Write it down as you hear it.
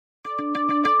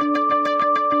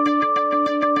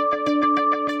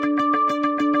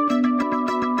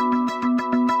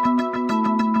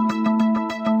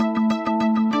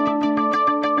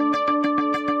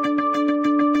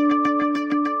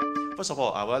First of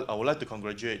all, I would like to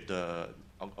congratulate the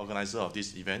organizer of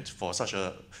this event for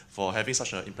having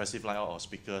such an impressive lineup of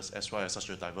speakers as well as such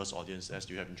a diverse audience as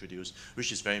you have introduced,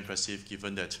 which is very impressive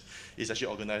given that it's actually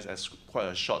organized as quite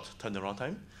a short turnaround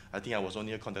time. I think I was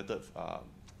only contacted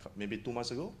maybe 2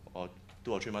 months ago or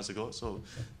 2 or 3 months ago.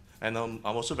 And I'm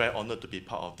also very honored to be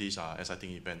part of this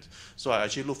exciting event. So I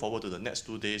actually look forward to the next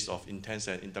 2 days of intense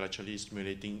and intellectually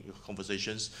stimulating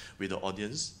conversations with the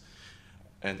audience.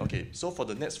 And okay, so for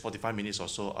the next 45 minutes or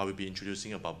so, I will be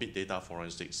introducing about big data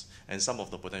forensics and some of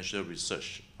the potential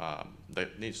research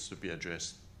that needs to be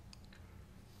addressed.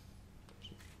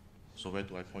 So where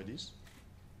do I point this?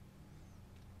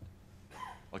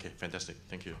 Okay, fantastic,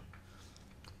 thank you.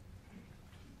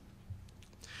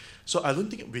 So I don't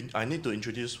think I need to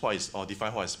introduce what is or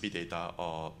define what is big data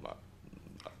or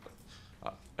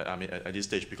I mean at this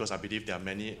stage, because I believe there are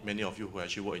many of you who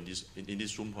actually work in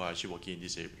this room who are actually working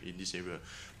in this area.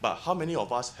 But how many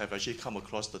of us have actually come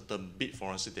across the term big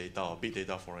forensic data or big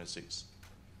data forensics?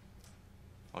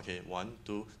 Okay, 1,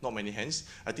 2, not many hands.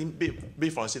 I think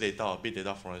big forensic data or big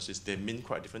data forensics, they mean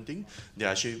quite different things. They're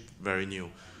actually very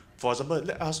new. For example,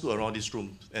 let us look around this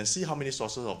room and see how many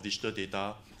sources of digital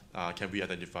data can we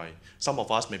identify. Some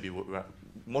of us maybe,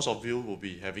 most of you will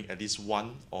be having at least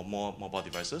 1 or more mobile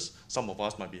devices. Some of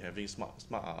us might be having smart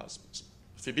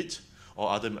Fitbit or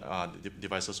other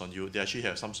devices on you. They actually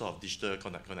have some sort of digital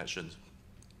connections.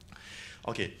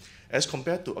 Okay, as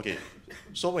compared to, okay,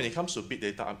 so when it comes to big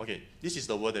data, okay, this is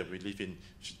the world that we live in.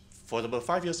 For example,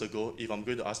 5 years ago, if I'm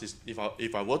going to ask this,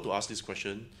 if I were to ask this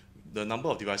question, the number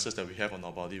of devices that we have on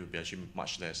our body will be actually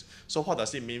much less. So what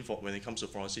does it mean when it comes to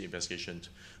forensic investigation?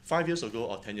 5 years ago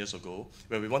or 10 years ago,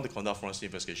 when we want to conduct forensic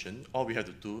investigation, all we have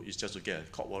to do is just to get a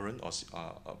court warrant or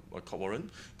a court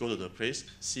warrant, go to the place,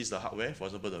 seize the hardware, for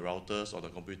example, the routers or the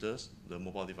computers, the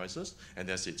mobile devices, and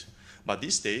that's it. But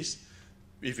these days,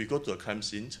 if we go to a crime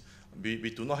scene,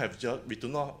 we do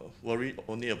not worry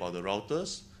only about the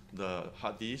routers, the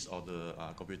hard disks or the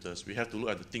computers. We have to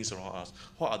look at the things around us.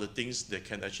 What are the things that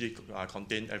can actually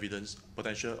contain evidence,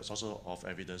 potential sources of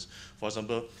evidence? For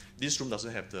example, this room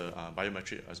doesn't have the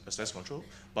biometric access control,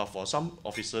 but for some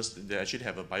officers, they actually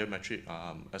have a biometric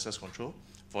access control.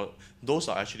 For those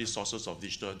are actually sources of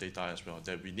digital data as well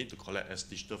that we need to collect as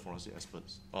digital forensic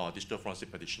experts or digital forensic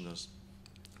practitioners.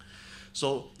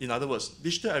 So, in other words,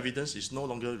 digital evidence is no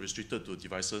longer restricted to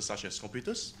devices such as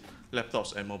computers,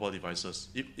 laptops, and mobile devices,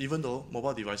 even though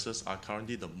mobile devices are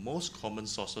currently the most common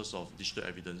sources of digital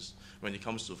evidence when it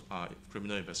comes to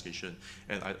criminal investigation.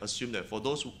 And I assume that for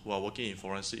those who are working in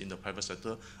forensic in the private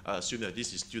sector, I assume that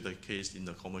this is still the case in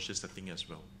the commercial setting as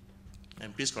well.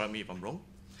 And please correct me if I'm wrong.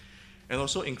 And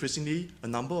also, increasingly, a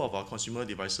number of our consumer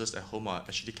devices at home are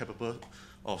actually capable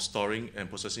of storing and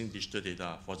processing digital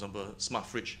data. For example, smart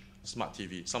fridge, smart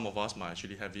TV. Some of us might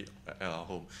actually have it at our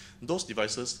home. Those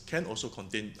devices can also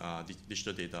contain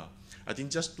digital data. I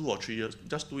think just 2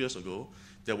 years ago,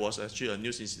 there was actually a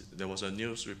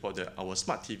news report that our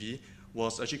smart TV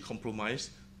was actually compromised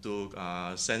to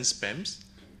send spams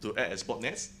to act as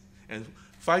botnets. And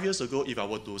 5 years ago, if I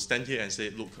were to stand here and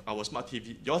say, look, our smart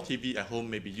TV, your TV at home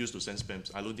may be used to send spams,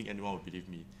 I don't think anyone would believe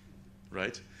me,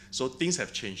 right? So things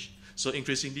have changed. So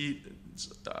increasingly,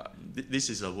 this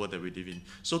is a world that we live in.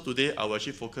 So today, I will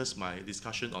actually focus my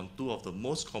discussion on 2 of the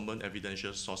most common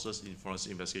evidential sources in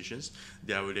forensic investigations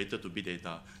that are related to big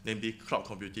data, namely cloud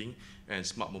computing and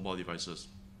smart mobile devices.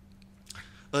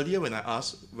 Earlier, when I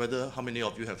asked how many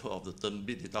of you have heard of the term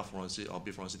big data forensic or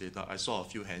big forensic data, I saw a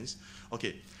few hands.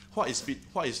 Okay, what is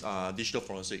digital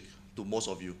forensic to most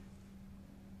of you?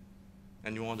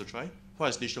 Anyone want to try? What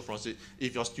is digital forensic?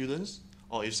 If your students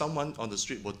or if someone on the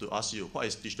street were to ask you, what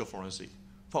is digital forensic?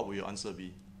 What will your answer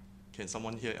be? Can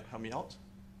someone here help me out?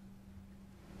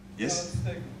 Yes?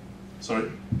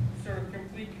 Sorry? Sort of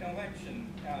complete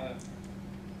collection.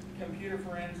 Computer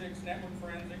forensics, network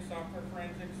forensics, software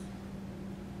forensics.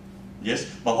 Yes,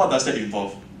 but what does that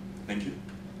involve? Thank you.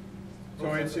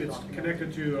 So it's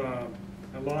connected to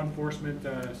law enforcement,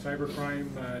 cybercrime,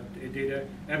 data,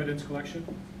 evidence collection.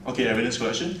 Okay, evidence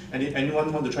collection.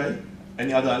 Anyone want to try?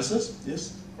 Any other answers?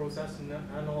 Yes? Process,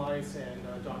 analyze,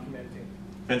 and documenting.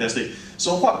 Fantastic.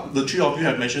 So what the 3 of you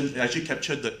have mentioned actually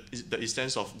captured the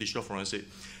essence of digital forensic.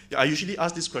 I usually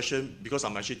ask this question because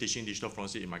I'm actually teaching digital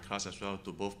forensic in my class as well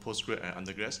to both postgrad and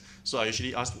undergrads. So I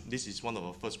usually ask, this is one of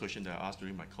the first questions that I ask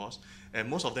during my course. And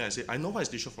most of them I say, I know what is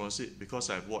digital forensic because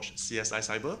I've watched CSI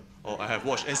Cyber or I have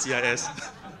watched NCIS.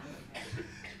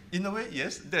 In a way,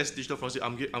 yes, that's digital forensic.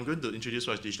 I'm going to introduce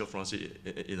what is digital forensic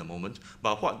in a moment.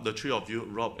 But what the three of you,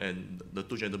 Rob and the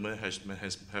two gentlemen,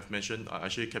 have mentioned,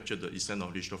 actually captured the essence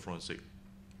of digital forensic.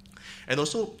 And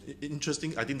also,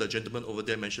 interesting, I think the gentleman over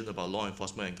there mentioned about law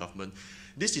enforcement and government.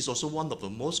 This is also one of the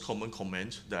most common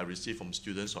comments that I receive from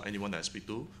students or anyone that I speak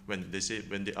to when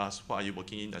they ask, what are you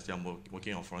working in? I say, I'm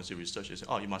working on forensic research. They say,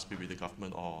 oh, you must be with the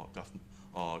government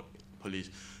or police.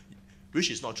 Which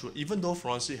is not true. Even though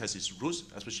forensic has its roots,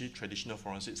 especially traditional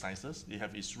forensic sciences, they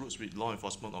have its roots with law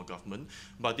enforcement or government,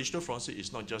 but digital forensic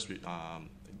is not just with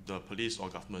the police or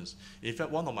governments. In fact,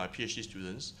 one of my PhD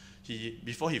students,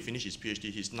 before he finished his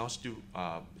PhD,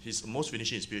 he's almost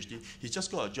finishing his PhD, he just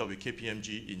got a job with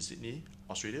KPMG in Sydney,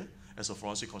 Australia, as a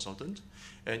forensic consultant.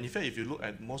 And in fact, if you look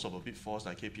at most of the big fours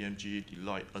like KPMG,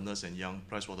 Deloitte, Ernst & Young,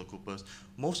 PricewaterhouseCoopers,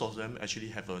 most of them actually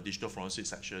have a digital forensic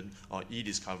section or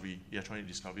e-discovery, electronic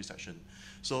discovery section.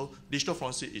 So digital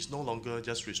forensic is no longer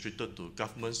just restricted to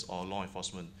governments or law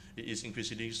enforcement. It is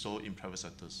increasingly so in private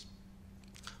sectors.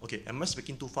 Okay, am I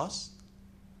speaking too fast?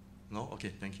 No?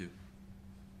 Okay, thank you.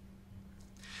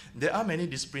 There are many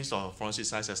disciplines of forensic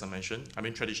science, as I mentioned. I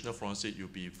mean, traditional forensic you'll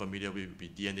be familiar with would be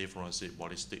DNA forensic,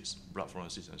 ballistics, blood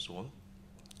forensics, and so on.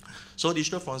 So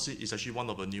digital forensic is actually one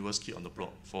of the newest kids on the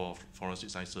block for forensic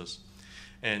sciences.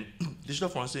 And digital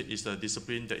forensic is the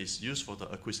discipline that is used for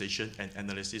the acquisition and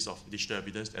analysis of digital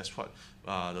evidence, as what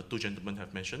the two gentlemen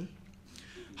have mentioned.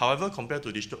 However, compared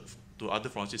to other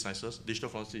forensic sciences, digital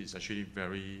forensic is actually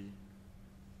very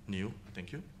new.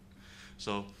 Thank you.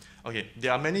 So, okay,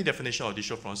 there are many definitions of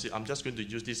digital forensic. I'm just going to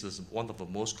use this as one of the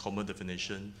most common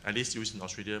definitions, at least used in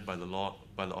Australia by the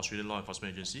Australian law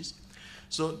enforcement agencies.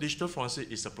 So, digital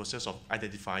forensic is the process of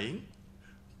identifying,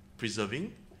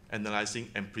 preserving, analyzing,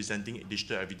 and presenting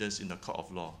digital evidence in a court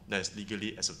of law that is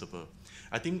legally acceptable.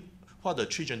 I think what the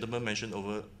three gentlemen mentioned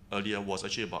earlier was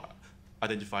actually about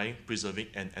identifying, preserving,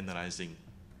 and analyzing.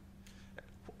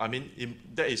 I mean,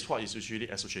 that is what is usually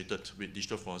associated with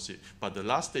digital forensic, but the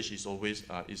last stage is always,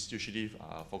 is usually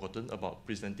forgotten about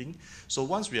presenting. So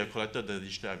once we have collected the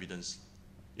digital evidence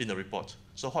in a report,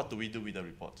 so what do we do with the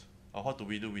report? Or what do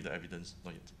we do with the evidence?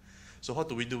 Not yet. So what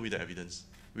do we do with the evidence?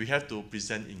 We have to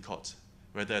present in court,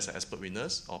 whether as an expert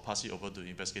witness or pass it over to the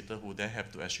investigator who then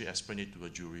have to actually explain it to a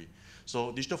jury.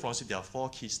 So digital forensic, there are 4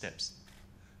 key steps.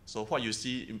 So what you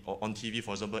see on TV,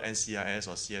 for example, NCIS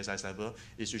or CSI Cyber,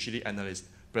 is usually analysis,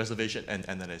 preservation and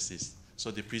analysis. So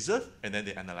they preserve and then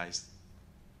they analyze.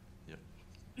 Yep.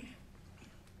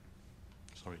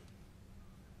 Sorry.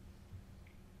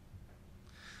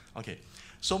 Okay.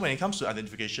 So when it comes to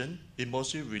identification, it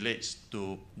mostly relates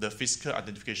to the physical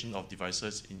identification of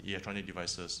devices in electronic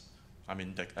devices. I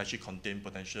mean, that actually contain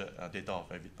potential data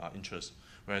of interest.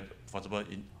 Where, for example,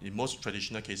 in most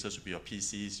traditional cases, would be your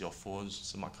PCs, your phones,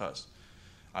 smart cards.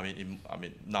 I mean,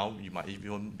 now you might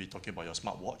even be talking about your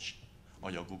smartwatch or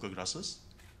your Google glasses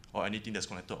or anything that's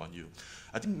connected on you.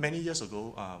 I think many years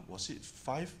ago, was it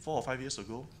 4 or 5 years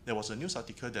ago, there was a news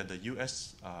article that the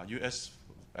US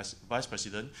as Vice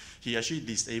President, he actually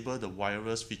disabled the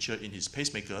wireless feature in his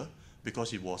pacemaker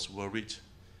because he was worried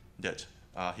that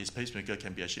his pacemaker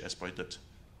can be actually exploited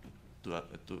to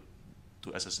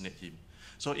assassinate him.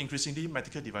 So increasingly,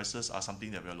 medical devices are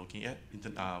something that we are looking at,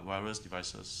 wireless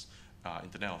devices,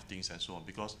 Internet of Things, and so on,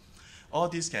 because all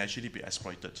these can actually be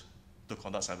exploited to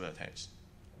conduct cyber attacks.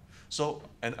 So,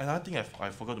 and another thing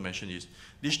I forgot to mention is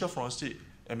digital forensic.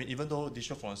 I mean, even though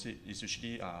digital forensic is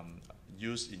usually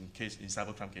used in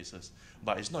cybercrime cases,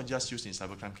 but it's not just used in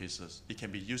cybercrime cases. It can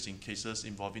be used in cases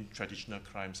involving traditional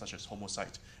crimes such as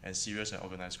homicide and serious and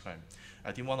organized crime.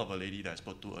 I think one of the lady that I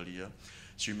spoke to earlier,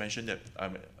 she mentioned that.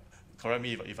 Correct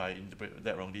me if I interpret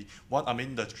that wrongly.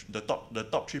 The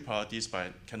top 3 priorities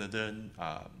by Canadian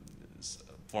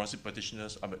forensic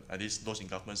practitioners, at least those in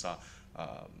governments, are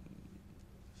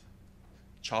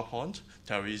child porn,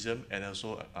 terrorism, and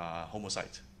also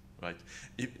homicide. Right?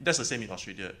 That's the same in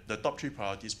Australia. The top 3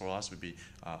 priorities for us would be,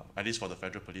 at least for the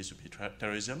federal police, would be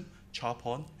terrorism, child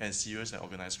porn, and serious and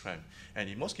organized crime. And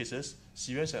in most cases,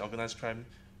 serious and organized crime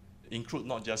include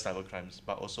not just cyber crimes,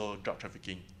 but also drug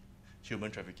trafficking, human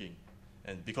trafficking.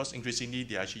 And because increasingly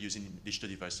they're actually using digital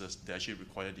devices, they actually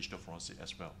require digital forensic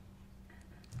as well.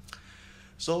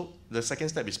 So the second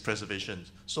step is preservation.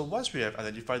 So once we have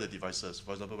identified the devices,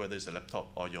 for example, whether it's a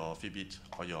laptop or your Fitbit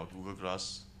or your Google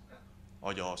Glass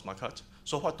or your smart card,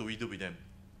 so what do we do with them?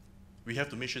 We have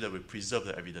to make sure that we preserve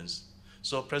the evidence.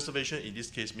 So preservation in this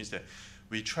case means that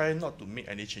we try not to make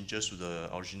any changes to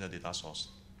the original data source.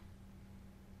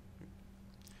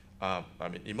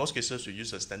 In most cases, we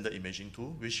use a standard imaging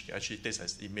tool, which actually takes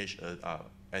as image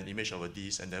an image of a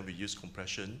disk, and then we use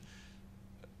compression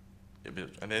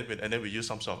And then we use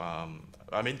some sort of,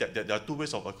 I mean, there are two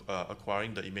ways of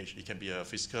acquiring the image. It can be a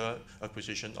physical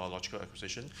acquisition or logical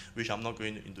acquisition, which I'm not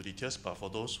going into details, but for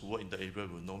those who work in the area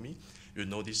will know me, will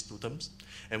know these two terms.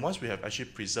 And once we have actually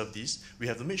preserved this, we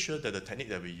have to make sure that the technique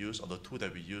that we use or the tool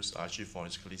that we use are actually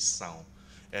forensically sound.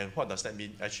 And what does that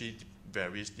mean? Actually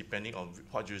varies depending on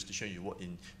what jurisdiction you work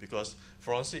in, because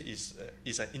forensic is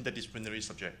an interdisciplinary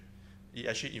subject. It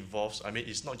actually involves, I mean,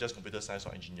 it's not just computer science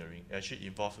or engineering. It actually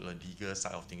involves the legal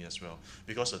side of things as well.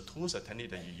 Because the tools and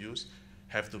technique that you use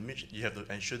you have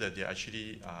to ensure that they're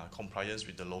actually compliant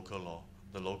with the local law,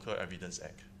 the Local Evidence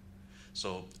Act.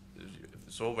 So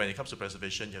when it comes to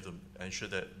preservation, you have to ensure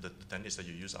that the techniques that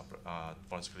you use are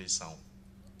forensically sound.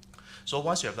 So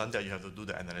once you have done that, you have to do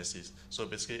the analysis. So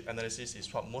basically, analysis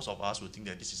is what most of us would think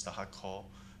that this is the hardcore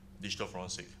digital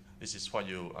forensic. This is what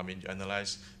you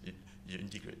analyze, you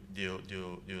integrate, you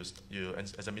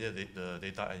examine the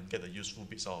data and get the useful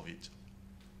bits out of it.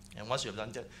 And once you have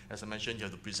done that, as I mentioned, you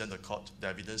have to present the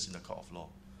evidence in the court of law.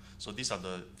 So these are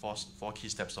the four key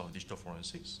steps of digital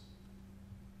forensics.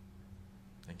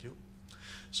 Thank you.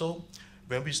 So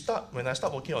when I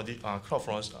started working on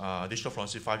digital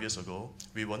forensics 5 years ago,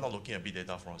 we were not looking at big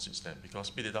data forensics then, because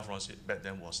big data forensics back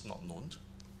then was not known.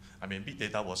 I mean, big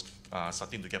data was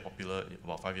starting to get popular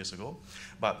about 5 years ago.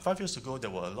 But 5 years ago, there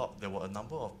were a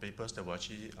number of papers that were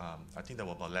actually, I think there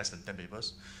were about less than 10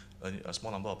 papers, a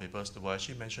small number of papers that were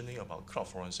actually mentioning about cloud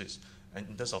forensics, and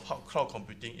in terms of how cloud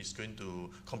computing is going to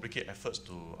complicate efforts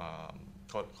to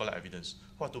collect evidence.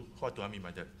 What do I mean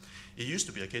by that? It used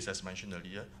to be a case, as mentioned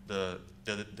earlier, the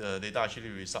data actually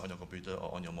reside on your computer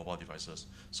or on your mobile devices.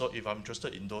 So if I'm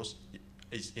interested in those,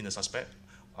 in a suspect,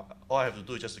 all I have to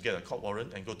do is just to get a court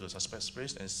warrant and go to the suspect's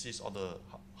place and seize all the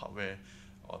hardware,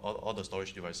 all the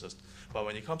storage devices. But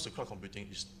when it comes to cloud computing,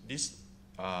 this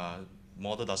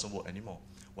model doesn't work anymore.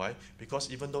 Why? Because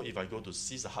even though if I go to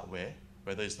seize the hardware,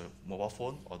 whether it's the mobile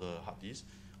phone or the hard disk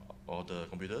or the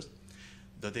computers,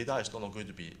 the data is not going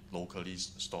to be locally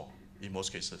stored in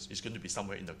most cases. It's going to be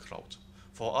somewhere in the cloud.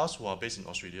 For us who are based in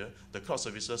Australia, the cloud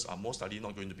services are most likely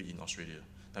not going to be in Australia.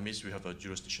 That means we have a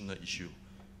jurisdictional issue.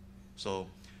 So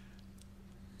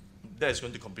that's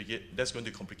going to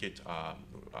complicate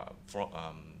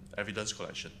evidence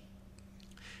collection.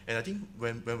 And I think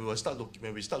when we start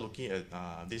looking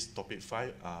at this topic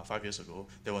 5 years ago,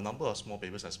 there were a number of small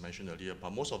papers as mentioned earlier,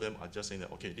 but most of them are just saying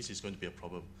that, okay, this is going to be a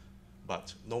problem.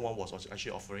 But no one was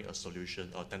actually offering a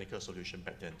solution, a technical solution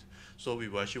back then. So we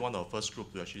were actually one of the first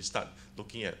group to actually start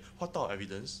looking at what type of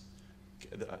evidence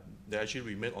that actually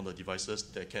remain on the devices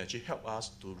that can actually help us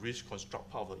to reconstruct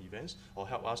part of the events, or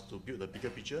help us to build a bigger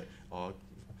picture, or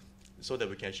so that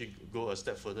we can actually go a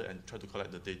step further and try to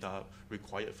collect the data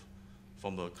required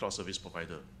from the cloud service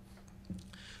provider.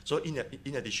 So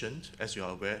in addition, as you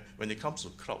are aware, when it comes to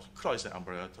cloud is an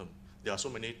umbrella term. There are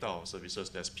so many types of services.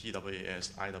 There's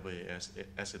PaaS, IaaS,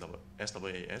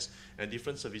 SaaS, and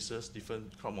different services,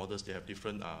 different cloud models, they have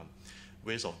different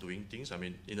ways of doing things. I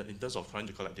mean, in terms of trying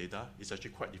to collect data, it's actually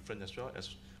quite different as well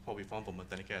as what we found from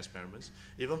mechanical experiments.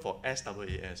 Even for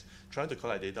SaaS, trying to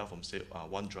collect data from, say,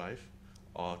 OneDrive,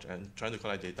 and trying to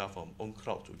collect data from own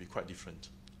cloud would be quite different,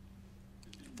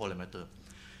 for the matter.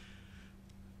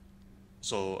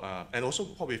 So, and also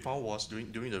what we found was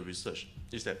during the research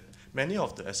is that many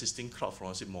of the existing cloud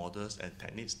forensic models and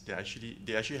techniques, they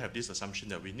actually have this assumption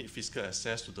that we need physical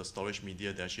access to the storage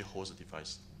media that actually holds the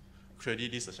device. Clearly,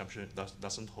 this assumption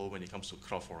doesn't hold when it comes to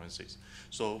cloud forensics.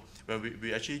 So when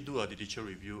we actually do a literature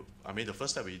review, I mean, the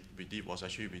first step we did was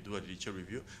actually we do a literature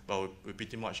review, but we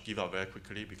pretty much give up very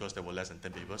quickly because there were less than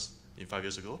 10 papers 5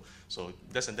 years ago. So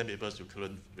less than 10 papers, you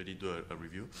couldn't really do a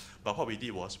review. But what we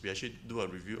did was we actually do a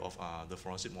review of the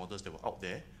forensic models that were out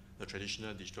there, the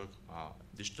traditional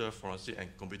digital forensic and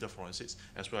computer forensics,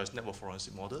 as well as network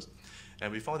forensic models.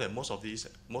 And we found that most of these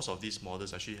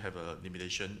models actually have a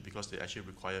limitation because they actually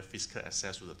require physical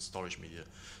access to the storage media.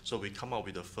 So we come up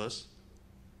with the first,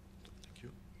 thank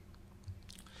you.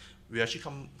 We actually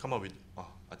come up with,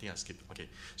 I think I skipped, okay.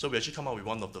 So we actually come up with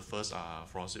one of the first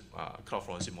cloud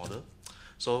forensic model.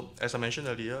 So as I mentioned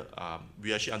earlier,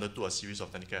 we actually undertook a series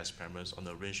of technical experiments on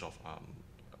a range of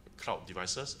cloud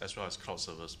devices as well as cloud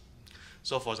servers.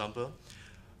 So for example,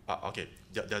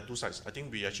 there are two sides. I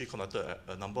think we actually conducted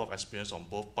a number of experiments on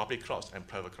both public clouds and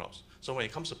private clouds. So when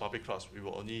it comes to public clouds, we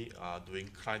were only doing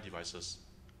client devices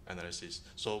analysis.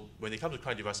 So when it comes to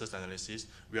client devices analysis,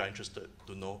 we are interested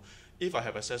to know if I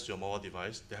have access to a mobile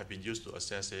device that have been used to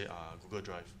access, say, Google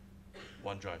Drive,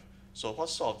 OneDrive. So what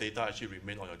sort of data actually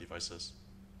remain on your devices?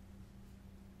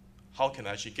 How can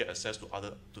I actually get access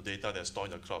to data that's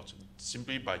stored in the cloud?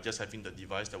 Simply by just having the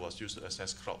device that was used to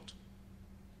access cloud.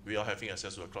 without having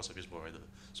access to a cloud service provider?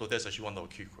 So that's actually one of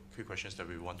the key questions that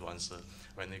we want to answer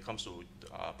when it comes to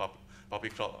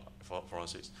public cloud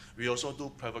forensics. We also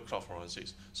do private cloud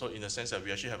forensics. So in the sense that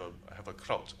we actually have a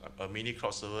cloud, a mini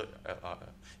cloud server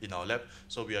in our lab.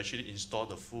 So we actually install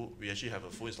we actually have a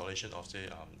full installation of say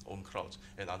own cloud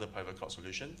and other private cloud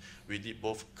solution. We did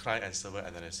both client and server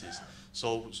analysis.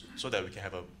 So that we can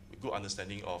have a good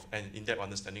understanding of and in-depth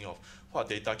understanding of what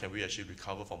data can we actually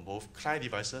recover from both client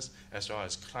devices as well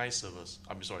as cloud servers.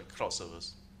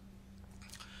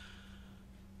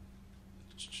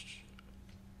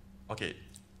 Okay.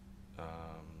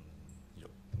 Yep.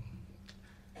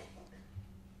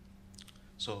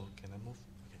 So can I move?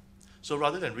 Okay. So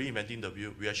rather than reinventing the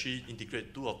wheel, we actually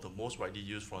integrate two of the most widely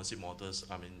used forensic models.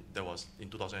 I mean, that was in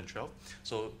 2012.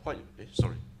 So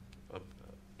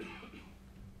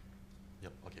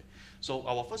yep. Okay. So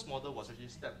our first model was actually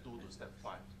step 2 to step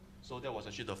 5. So that was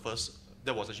actually the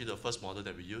first model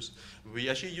that we used. We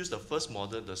actually used the first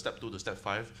model, the step 2 to step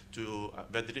 5, to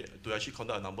validate, to actually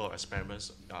conduct a number of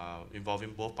experiments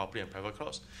involving both public and private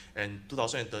clouds. And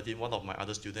 2013, one of my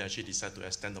other students actually decided to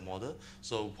extend the model.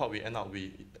 So what we end up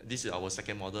with, this is our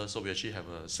second model, so we actually have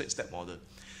a 6-step model.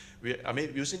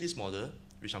 Using this model,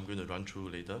 which I'm going to run through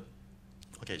later.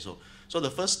 Okay, so the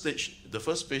first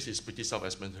phase is pretty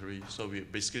self-explanatory. So we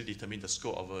basically determine the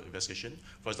scope of an investigation.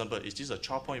 For example, is this a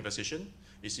child porn investigation?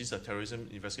 Is this a terrorism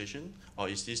investigation? Or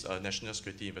is this a national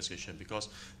security investigation? Because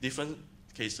different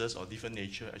cases or different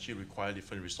nature actually require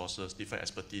different resources, different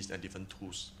expertise, and different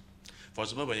tools. For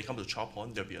example, when it comes to child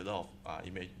porn, there'll be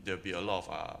a lot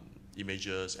of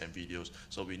images and videos.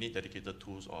 So we need dedicated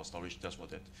tools or storage just for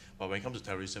that. But when it comes to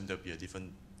terrorism, there'll be a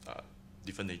different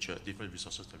nature, different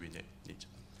resources that we need.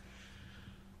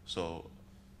 So,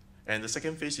 and the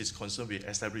second phase is concerned with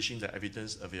establishing the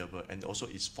evidence available and also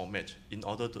its format in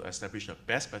order to establish the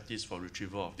best practice for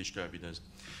retrieval of digital evidence.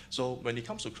 So when it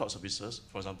comes to cloud services,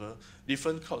 for example,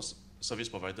 different cloud service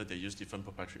providers, they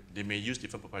may use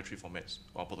different proprietary formats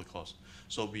or protocols.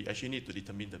 So we actually need to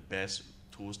determine the best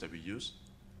tools that we use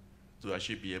to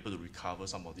actually be able to recover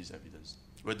some of this evidence,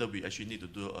 whether we actually need to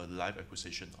do a live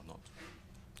acquisition or not.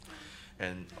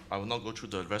 And I will not go through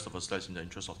the rest of the slides in the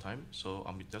interest of time, so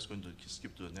I'm just going to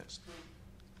skip to the next.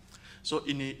 So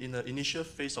in the initial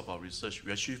phase of our research,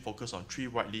 we actually focus on 3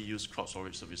 widely used cloud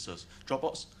storage services: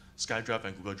 Dropbox, SkyDrive,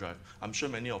 and Google Drive. I'm sure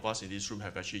many of us in this room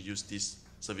have actually used these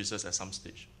services at some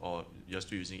stage, or you're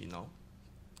still using it now.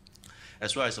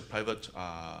 As well as a private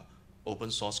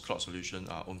open source cloud solution,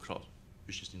 OwnCloud,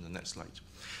 which is in the next slide.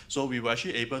 So we were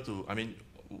actually able to,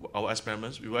 our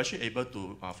experiments, we were actually able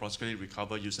to forensically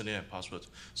recover username and password.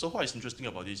 So what is interesting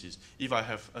about this is, if I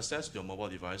have access to your mobile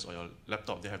device or your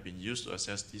laptop, they have been used to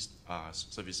access these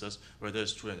services, whether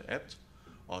it's through an app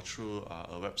or through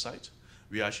a website,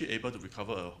 we are actually able to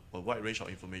recover a wide range of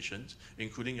information,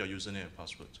 including your username and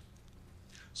password.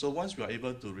 So once we are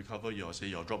able to recover your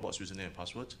Dropbox username and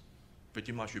password,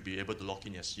 pretty much you'll be able to log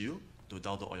in as you to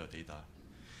download all your data.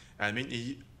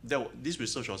 This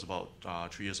research was about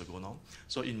 3 years ago now.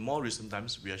 So in more recent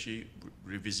times, we actually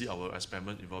revisit our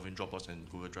experiment involving Dropbox and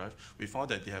Google Drive. We found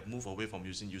that they have moved away from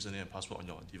using username and password on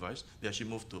your device. They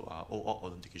actually moved to OAuth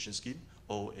authentication scheme,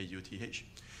 OAuth.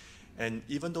 And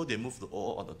even though they moved to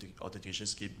OAuth authentication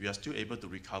scheme, we are still able to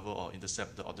recover or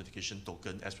intercept the authentication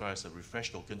token as well as a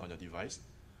refresh token on your device.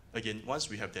 Again, once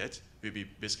we have that, we'll be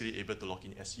basically able to log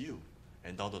in as you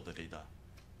and download the data.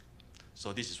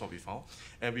 So this is what we found.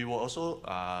 And we were also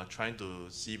trying to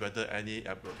see whether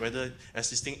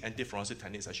existing anti-forensic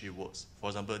techniques actually works. For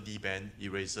example, D-band,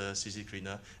 eraser, CC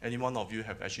cleaner. Any one of you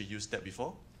have actually used that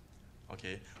before?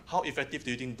 Okay. How effective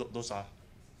do you think those are?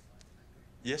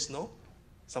 Yes, no?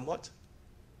 Somewhat?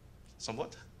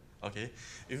 Somewhat? Okay.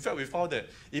 In fact, we found that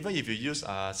even if you use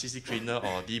CC cleaner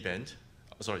or D-band,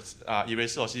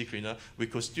 eraser or CC cleaner, we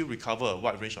could still recover a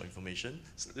wide range of information.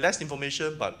 Less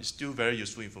information, but it's still very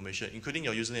useful information, including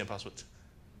your username and password.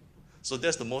 So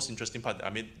that's the most interesting part.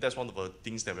 That's one of the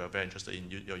things that we are very interested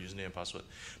in, your username and password.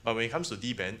 But when it comes to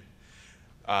D-band,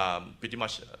 pretty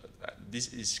much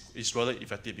this is rather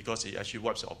effective because it actually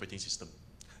wipes the operating system.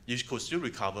 You could still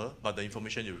recover, but the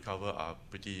information you recover are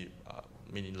pretty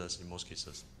meaningless in most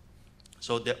cases.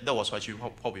 So that was actually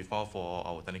what we found for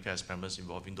our technical experiments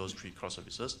involving those 3 cloud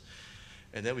services.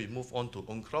 And then we move on to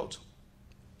OwnCloud.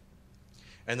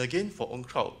 And again, for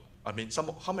OwnCloud,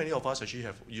 how many of us actually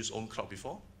have used OwnCloud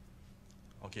before?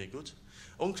 Okay, good.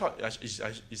 OwnCloud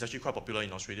is actually quite popular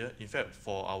in Australia. In fact,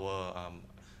 for our,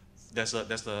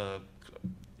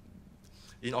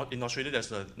 in Australia,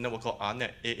 there's a network called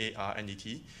AARNet,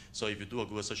 A-A-R-N-E-T. So if you do a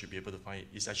Google search, you'll be able to find it.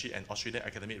 It's actually an Australian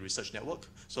academic research network.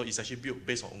 So it's actually built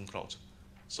based on OwnCloud.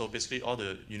 So basically all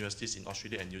the universities in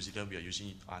Australia and New Zealand, we are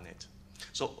using ARNet.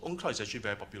 So OwnCloud is actually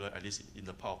very popular, at least in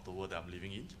the part of the world that I'm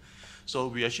living in. So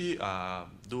we actually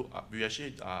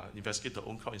investigate the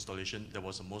OwnCloud installation that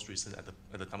was the most recent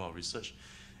at the time of research.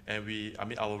 And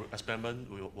our experiment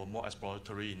were more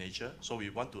exploratory in nature. So we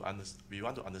want to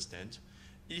understand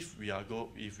if we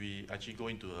actually go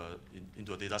into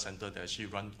a data center that actually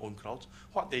run OwnCloud,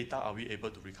 what data are we able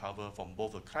to recover from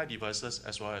both the client devices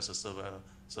as well as the server,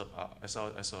 as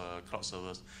well as cloud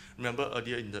servers? Remember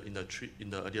earlier in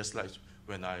the earlier slides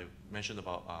when I mentioned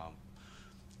about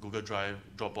Google Drive,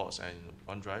 Dropbox, and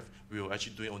OneDrive, we were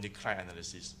actually doing only client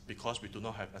analysis because we do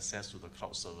not have access to the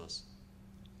cloud servers.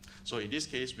 So in this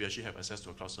case, we actually have access to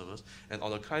the cloud servers. And on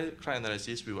the client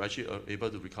analysis, we were actually able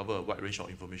to recover a wide range of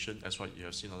information, as what you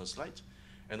have seen on the slide.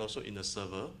 And also in the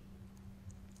server,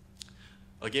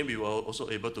 again, we were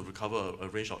also able to recover a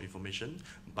range of information,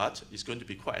 but it's going to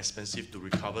be quite expensive to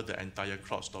recover the entire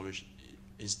cloud storage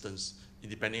instance,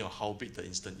 depending on how big the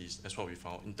instance is. That's what we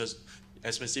found.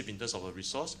 Expensive in terms of the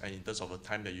resource and in terms of the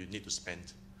time that you need to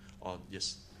spend.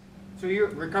 Yes. So you're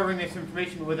recovering this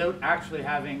information without actually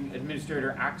having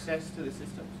administrator access to the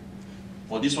systems?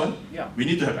 For this one, yeah, we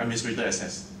need to have administrator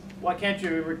access. Why can't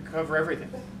you recover everything?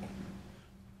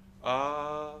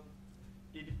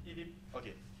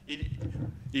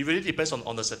 It really depends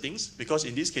on the settings, because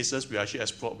in these cases we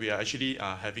are actually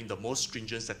having the most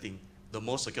stringent setting, the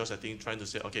most secure setting, trying to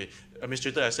say, okay,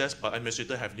 administrator access, but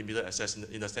administrator have limited access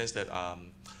in the sense that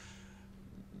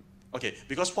okay,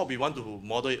 because what we want to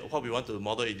model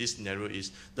in this scenario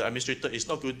is the administrator is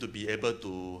not going to be able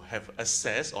to have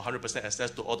access or 100% access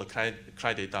to all the client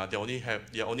data.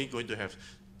 They are only going to have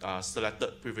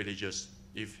selected privileges,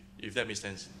 if that makes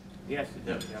sense. Yes, it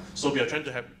does. Yeah. So we are trying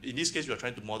to have, in this case, we are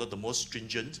trying to model the most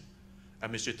stringent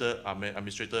administrator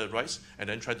rights, and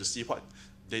then try to see what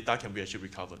data can be actually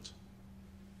recovered.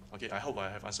 Okay, I hope I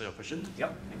have answered your question.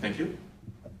 Yep. Thank you.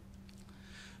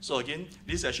 So again,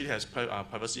 this actually has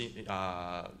privacy.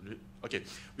 Okay,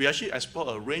 we actually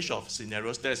explore a range of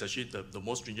scenarios. That is actually the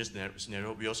most stringent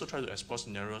scenario. We also try to explore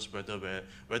scenarios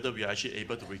whether we are actually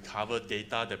able to recover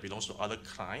data that belongs to other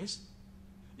clients,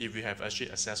 if we have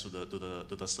actually access to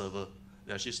the server.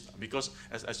 Actually, because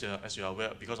as you are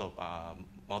aware, because of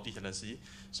multi-tenancy,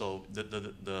 so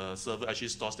the server actually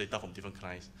stores data from different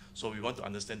clients. So we want to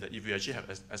understand that if we actually have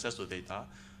access to data,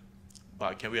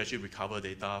 but can we actually recover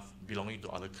data belonging to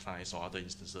other clients or other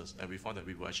instances? And we found that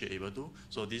we were actually able to.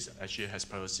 So this actually has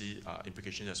privacy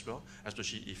implications as well,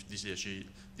 especially if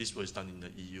this was done in the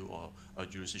EU or a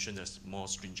jurisdiction that's more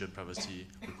stringent privacy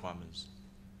requirements.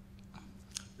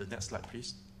 The next slide,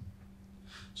 please.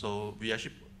 So we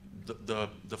actually,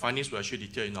 the findings were actually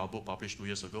detailed in our book published 2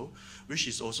 years ago, which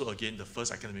is also, again, the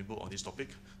first academic book on this topic.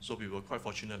 So we were quite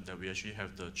fortunate that we actually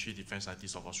have the Chief Defense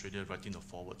Scientist of Australia writing the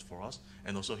foreword for us,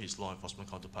 and also his law enforcement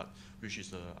counterpart, which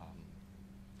is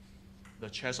the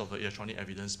chair of the Electronic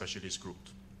Evidence Specialist Group.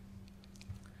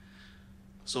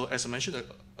 So as I mentioned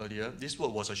earlier, this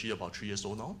work was actually about 3 years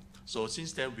old now. So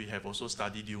since then, we have also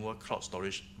studied newer cloud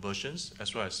storage versions,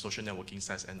 as well as social networking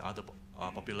sites and other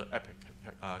popular app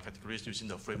categories using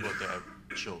the framework that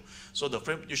I show. So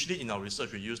usually in our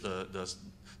research, we use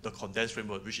the condensed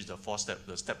framework, which is the 4-step,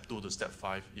 the step 2 to step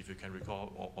 5, if you can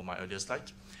recall on my earlier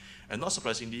slide. And not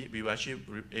surprisingly, we were actually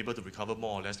able to recover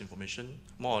more or less information,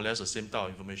 more or less the same type of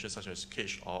information, such as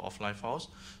cache or offline files,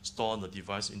 stored on the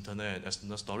device, internal and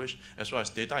external storage, as well as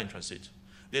data in transit.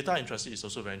 Data in transit is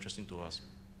also very interesting to us.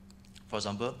 For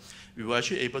example, we were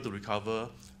actually able to recover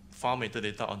file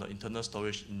metadata on the internal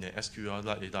storage in an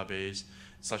SQL-like database,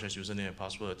 such as username and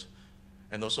password.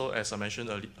 And also, as I mentioned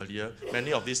earlier,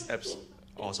 many of these apps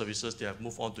or services, they have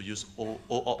moved on to use OAuth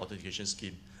authentication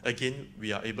scheme. Again,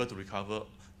 we are able to recover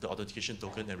the authentication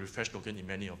token and refresh token in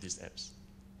many of these apps.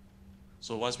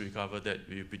 So once we recover that,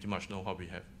 we pretty much know what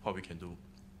we can do.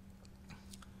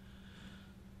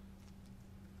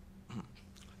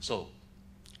 So,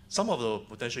 some of the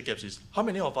potential gaps is, how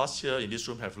many of us here in this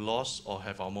room have lost or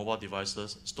have our mobile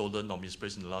devices stolen or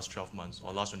misplaced in the last 12 months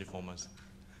or last 24 months?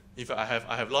 In fact,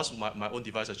 I have lost my own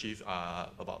device actually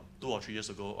about 2 or 3 years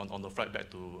ago on the flight back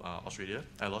to Australia.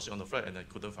 I lost it on the flight and I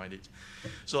couldn't find it.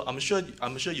 So I'm sure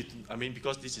you, I mean,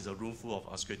 because this is a room full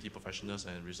of security professionals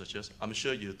and researchers, I'm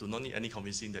sure you do not need any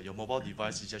convincing that your mobile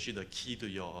device is actually the key to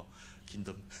your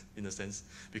kingdom, in a sense,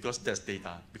 because that's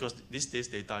data. Because these days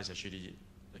data is actually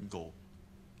gold.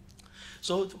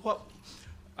 So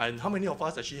and how many of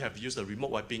us actually have used the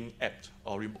remote wiping app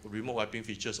or remote wiping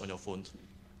features on your phone?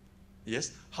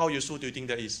 Yes? How useful do you think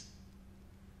that is?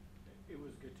 It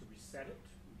was good to reset it,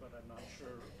 but I'm not sure.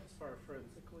 As far as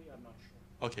forensically, I'm not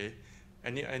sure. Okay.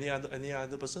 Any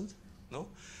other person? No?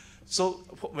 So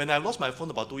when I lost my phone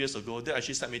about 2 years ago, that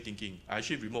actually set me thinking. I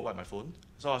actually remote wiped my phone.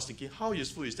 So I was thinking, how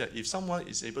useful is that if someone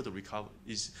is able to recover,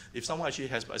 if someone actually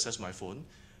has access to my phone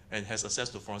and has access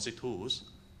to forensic tools,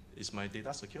 is my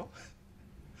data secure?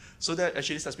 So that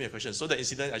actually sets me a question. So the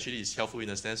incident actually is helpful in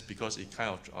a sense because it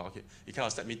kind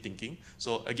of set me thinking.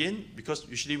 So again, because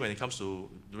usually when it comes to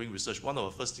doing research, one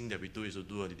of the first things that we do is to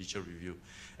do a literature review.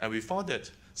 And we found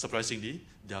that, surprisingly,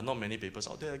 there are not many papers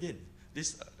out there again.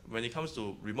 When it comes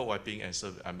to remote wiping and so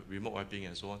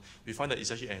on, we find that it's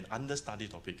actually an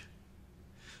understudied topic.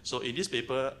 So in this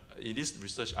paper, in this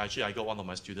research, actually I got one of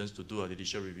my students to do a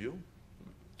literature review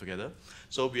together.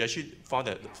 So we actually found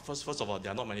that, first of all,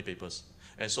 there are not many papers.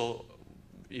 And so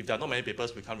if there are not many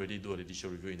papers, we can't really do a literature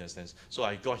review in that sense. So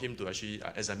I got him to actually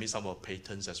examine some of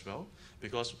patents as well.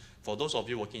 Because for those of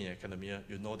you working in academia,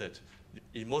 you know that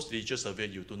in most literature survey,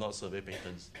 you do not survey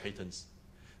patents.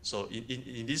 So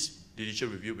in this literature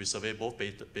review, we survey both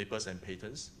papers and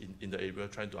patents in the area,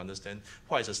 trying to understand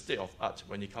what is the state of art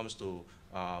when it comes to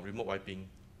remote wiping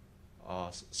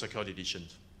secure deletion.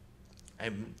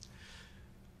 And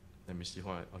let me see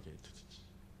why. Okay.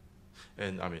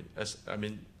 And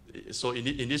so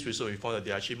in this research, we found that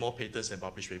there are actually more patents than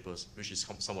published papers, which is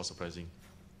somewhat surprising.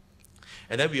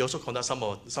 And then we also conduct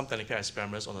some technical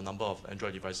experiments on a number of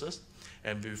Android devices,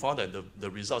 and we found that the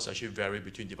results actually vary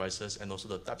between devices and also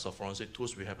the types of forensic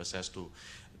tools we have access to.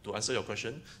 To answer your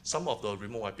question, some of the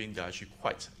remote wiping they're actually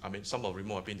quite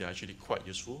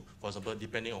useful. For example,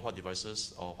 depending on what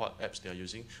devices or what apps they are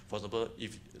using. For example,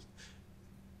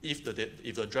 if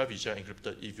the drive is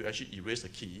encrypted, if you actually erase the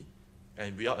key,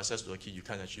 and without access to the key, you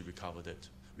can't actually recover that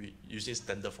using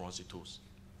standard forensic tools.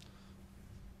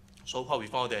 So what we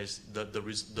found there is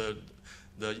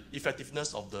the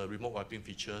effectiveness of the remote wiping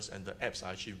features and the apps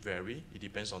actually vary. It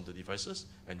depends on the devices,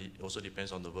 and it also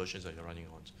depends on the versions that you're running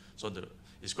on. So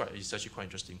it's actually quite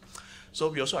interesting. So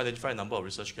we also identified a number of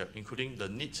research gaps, including the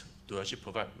need to actually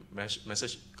provide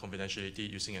message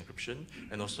confidentiality using encryption,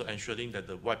 and also ensuring that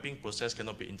the wiping process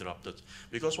cannot be interrupted.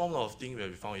 Because one of the things that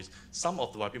we found is some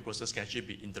of the wiping process can actually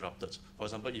be interrupted. For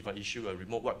example, if I issue a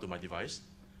remote wipe to my device,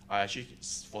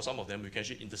 for some of them, we can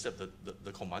actually intercept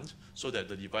the command so that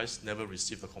the device never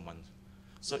receives the command.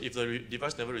 So if the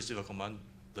device never receives a command,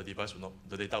 the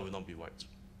data will not be wiped.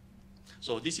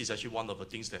 So this is actually one of the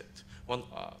things that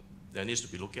needs to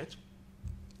be looked at.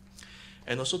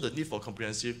 And also the need for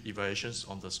comprehensive evaluations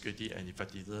on the security and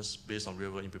effectiveness based on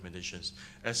real-world implementations.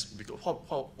 Because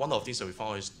one of the things that we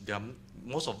found is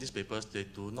most of these papers, they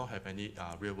do not have any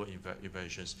real-world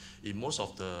evaluations. In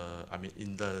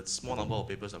the small number of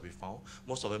papers that we found,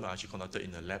 most of them are actually conducted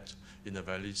in a lab, in a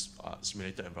very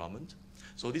simulated environment.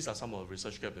 So these are some of the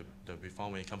research gaps that we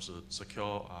found when it comes to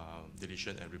secure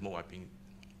deletion and remote wiping.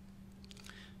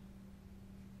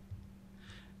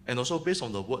 And also based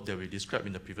on the work that we described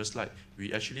in the previous slide,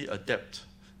 we actually adapt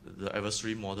the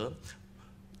adversary model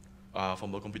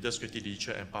from a computer security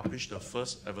literature and publish the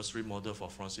first adversary model for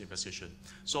forensic investigation.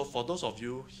 So for those of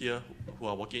you here who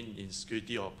are working in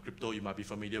security or crypto, you might be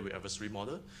familiar with adversary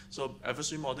model. So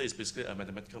adversary model is basically a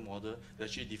mathematical model that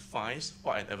actually defines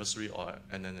what an adversary or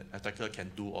an attacker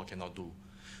can do or cannot do.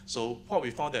 So what we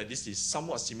found that this is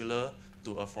somewhat similar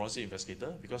to a forensic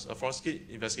investigator, because a forensic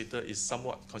investigator is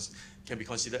can be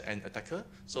considered an attacker.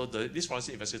 So this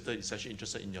forensic investigator is actually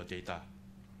interested in your data.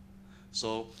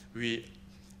 So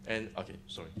okay,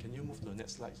 sorry, can you move to the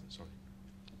next slide? Sorry.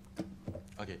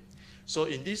 Okay, so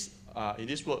in this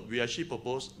work, we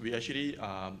actually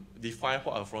define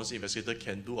what a forensic investigator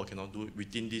can do or cannot do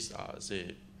within this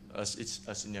it's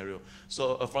a scenario.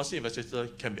 So a forensic investigator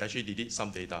can actually delete some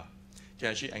data, can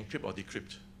actually encrypt or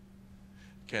decrypt,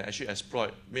 can actually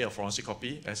make a forensic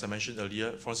copy. As I mentioned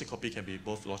earlier, forensic copy can be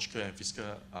both logical and physical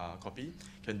copy,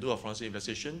 can do a forensic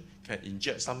investigation, can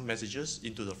inject some messages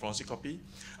into the forensic copy.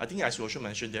 I think I should also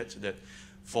mention that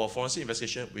for forensic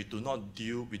investigation, we do not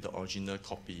deal with the original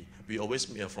copy. We always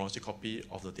make a forensic copy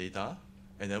of the data,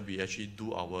 and then we actually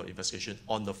do our investigation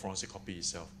on the forensic copy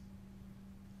itself.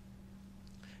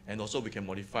 And also we can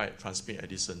modify, transmit,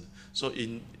 edison. So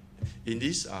in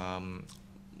this,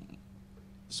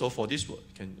 so for this work,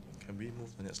 can we move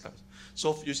to the next slide?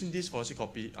 So using this forensic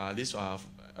copy, this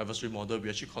adversary model, we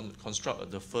actually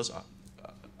construct the first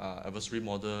adversary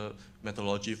model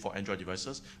methodology for Android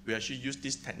devices. We actually use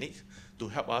this technique to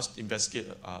help us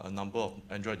investigate a number of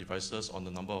Android devices on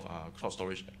the number of cloud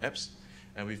storage apps.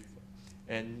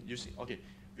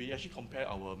 We actually compare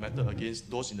our method against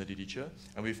those in the literature,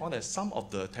 and we found that some of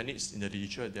the techniques in the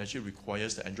literature, they actually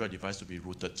requires the Android device to be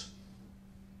rooted.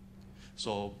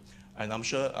 So And I'm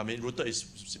sure, I mean, router is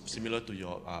similar to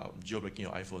your jailbreaking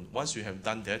your iPhone. Once you have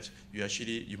done that,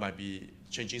 you might be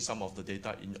changing some of the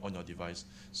data on your device.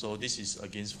 So this is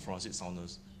against forensic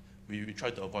soundness. We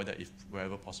try to avoid that if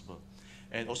wherever possible.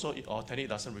 And also, our technique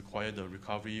doesn't require the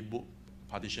recovery boot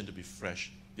partition to be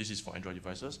fresh. This is for Android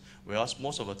devices, whereas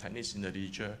most of the techniques in the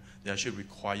literature, they actually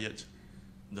required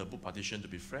the boot partition to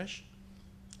be fresh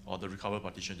or the recovery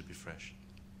partition to be fresh.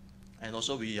 And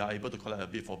also, we are able to collect a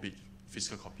bit-for-bit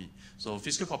physical copy. So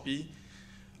physical copy,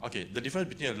 okay, the difference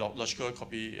between a logical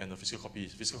copy and a physical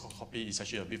copy is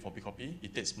actually a bit-for-bit copy.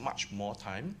 It takes much more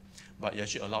time, but it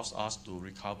actually allows us to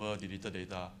recover deleted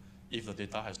data if the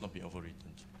data has not been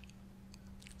overwritten.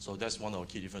 So that's one of the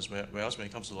key differences, whereas when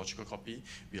it comes to logical copy,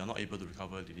 we are not able to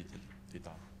recover deleted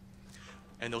data.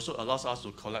 And also allows us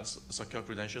to collect secure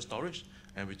credential storage,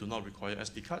 and we do not require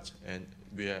SD cards, and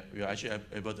we are actually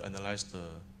able to analyze the,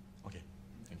 okay,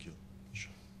 thank you.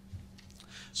 Sure.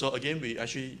 So again, we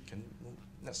actually, can move,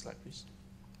 next slide please.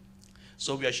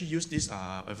 So we actually use this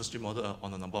adversary model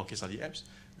on a number of case study apps,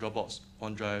 Dropbox,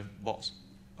 OneDrive, Box,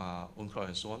 OnCloud,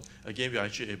 and so on. Again, we are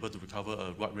actually able to recover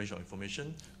a wide range of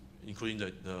information, including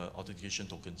the authentication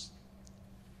tokens,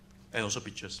 and also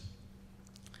pictures.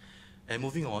 And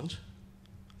moving on,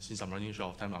 since I'm running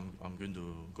short of time, I'm going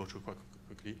to go through quite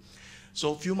quickly.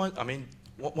 So few months, I mean,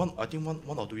 I think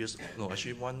one or 2 years, no,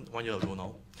 actually one year ago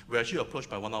now, we were actually approached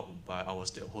by by our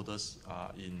stakeholders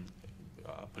in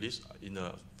police, in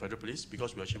the federal police,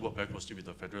 because we actually work very closely with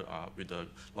the federal, with the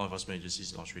law enforcement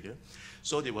agencies in Australia.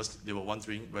 So they were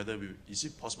wondering whether is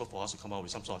it possible for us to come out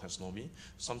with some sort of taxonomy,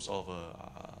 some sort of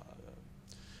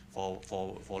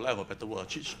for lack of a better word,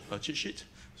 a cheat sheet,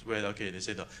 where okay, they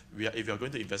say that if you are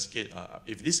going to investigate,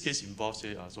 if this case involves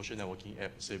say a social networking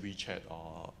app, say WeChat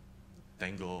or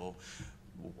Tango,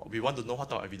 we want to know what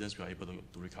type of evidence we are able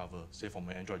to recover, say from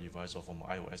an Android device or from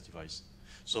an iOS device.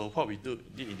 So what we did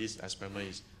in this experiment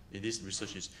is, in this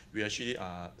research is, we actually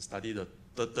study the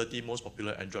 30 most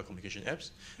popular Android communication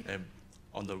apps and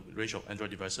on the range of Android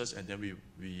devices, and then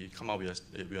we come up with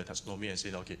a taxonomy and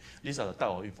say, okay, these are the type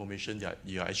of information that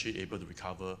you are actually able to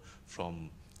recover from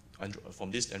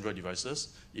these Android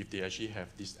devices if they actually have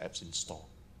these apps installed.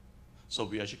 So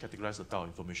we actually categorize the type of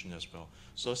information as well.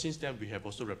 So since then, we have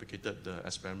also replicated the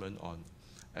experiment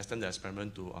extend the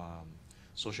experiment to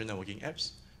social networking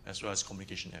apps as well as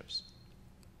communication apps.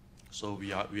 So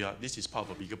this is part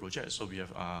of a bigger project. So we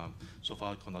have so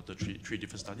far conducted three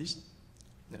different studies.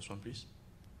 Next one, please.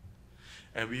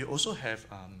 And we also have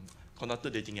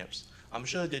conducted dating apps. I'm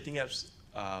sure dating apps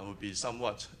will be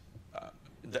somewhat,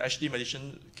 the HD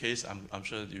medicine case, I'm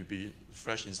sure it will be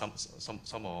fresh in some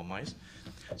of our minds.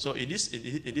 So in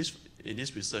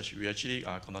this research, we actually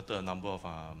conducted a number of,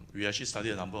 we actually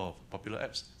studied a number of popular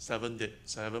apps, seven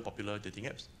popular dating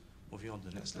apps. Moving on to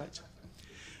the next slide.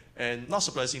 And not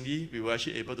surprisingly, we were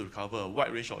actually able to recover a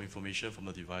wide range of information from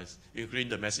the device, including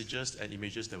the messages and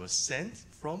images that were sent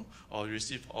from or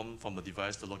received from the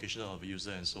device, the location of the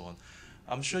user, and so on.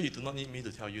 I'm sure you do not need me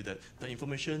to tell you that the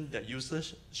information that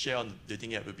users share on the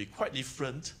dating app will be quite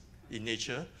different in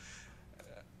nature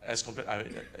as compared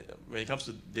when it comes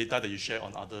to data that you share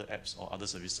on other apps or other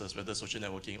services, whether social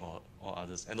networking or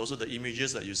others. And also the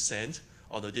images that you send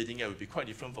on the dating app will be quite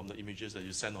different from the images that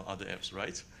you send on other apps,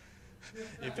 right?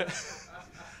 In fact,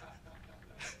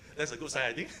 that's a good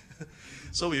sign, I think.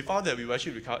 So we found that we were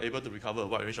actually able to recover a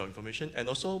wide range of information, and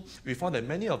also we found that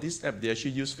many of these apps, they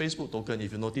actually use Facebook token.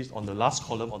 If you notice on the last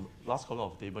column of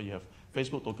the table, you have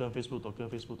Facebook token, Facebook token,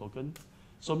 Facebook token.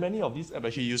 So many of these apps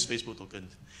actually use Facebook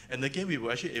tokens. And again, we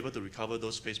were actually able to recover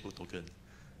those Facebook tokens.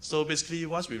 So basically,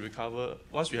 once we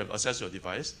have access to your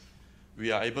device,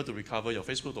 we are able to recover your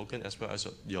Facebook token as well as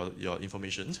your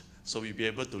information. So we'll be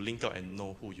able to link out and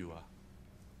know who you are.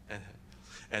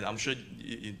 And I'm sure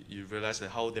you realize that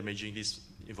how damaging this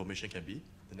information can be.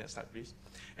 The next slide, please.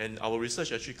 And our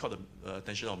research actually caught the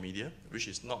attention of media, which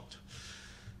is not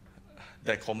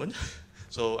that common.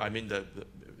 So I mean,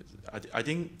 I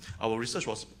think our research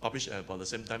was published at about the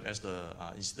same time as the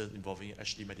incident involving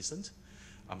HD medicine.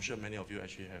 I'm sure many of you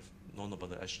actually have known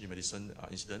about the HD medicine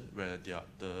incident where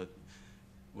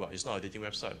well, it's not a dating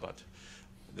website, but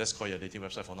let's call it a dating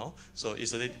website for now. So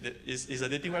it's a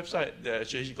dating website that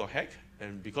actually got hacked,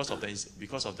 and because of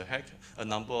the hack,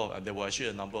 there were actually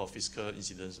a number of physical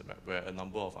incidents where a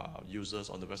number of users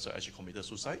on the website actually committed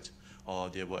suicide, or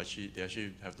they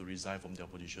actually have to resign from their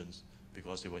positions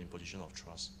because they were in position of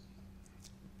trust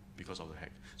because of the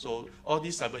hack. So all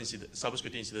these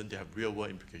cybersecurity incidents, they have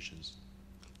real-world implications.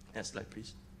 Next slide,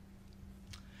 please.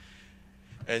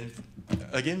 And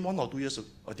again, 1 or 2 years,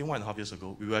 I think 1.5 years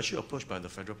ago, we were actually approached by the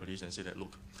federal police and said that,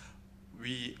 look,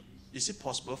 is it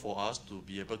possible for us to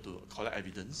be able to collect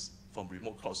evidence from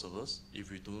remote cloud servers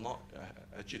if we do not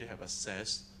actually have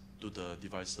access to the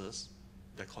devices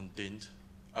that contained,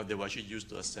 they were actually used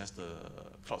to access the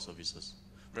cloud services?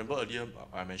 Remember earlier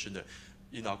I mentioned that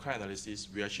in our client analysis,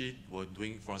 we actually were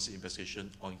doing forensic investigation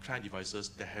on client devices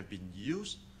that have been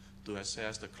used to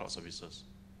access the cloud services.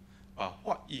 But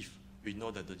what if we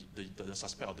know that the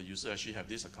suspect or the user actually have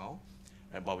this account,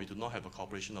 but we do not have a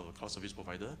cooperation of a cloud service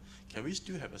provider? Can we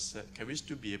still have can we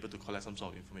still be able to collect some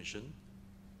sort of information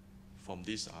from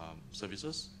these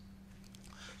services?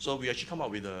 So we actually come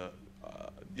up with a,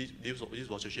 this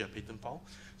was actually a patent file.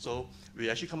 So we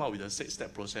actually come up with a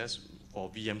 6-step process for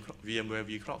VMware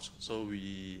vCloud. So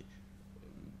we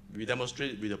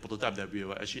demonstrate with a prototype that we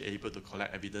were actually able to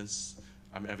collect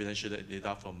evidential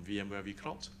data from VMware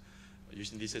vCloud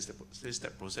using this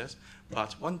 6-step process.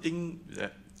 But one thing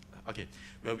that, okay,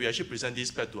 when we actually present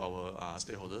this back to our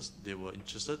stakeholders, they were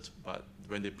interested, but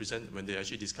when they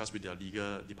actually discuss with their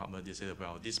legal department, they said,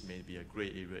 well, this may be a gray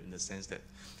area in the sense that,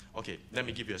 okay, let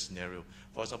me give you a scenario.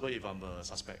 For example, if I'm a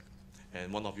suspect,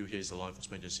 and one of you here is a law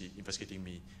enforcement agency investigating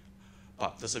me,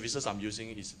 but the services I'm using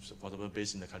is, for example,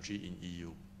 based in the country in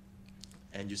EU.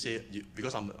 And you say,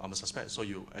 because I'm a suspect, so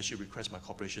you actually request my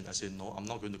cooperation. I say, no, I'm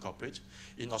not going to cooperate.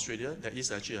 In Australia, there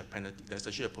is actually a penalty, there's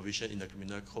actually a provision in the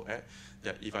Criminal Code Act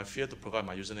that if I fail to provide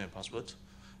my username and password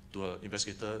to an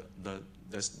investigator,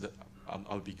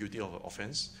 I'll be guilty of an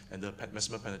offense, and the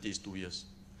maximum penalty is 2 years.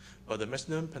 But the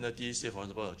maximum penalty, say for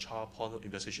example, a child porn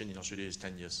investigation in Australia is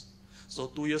 10 years. So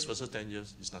 2 years versus 10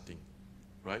 years is nothing,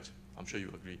 right? I'm sure you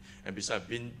agree. And besides,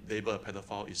 being labeled a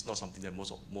pedophile is not something that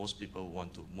most people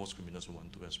want to, most criminals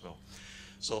want to as well.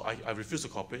 So I refuse to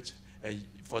cooperate. And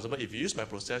for example, if you use my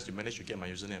process, you manage to get my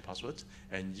username and password,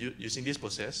 and using this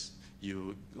process,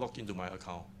 you log into my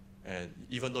account. And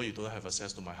even though you don't have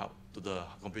access to my to the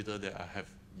computer that I have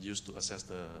used to access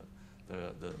the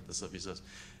services,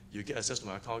 you get access to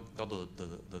my account, down to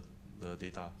the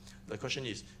data. The question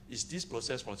is this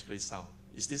process forensically sound?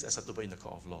 Is this acceptable in the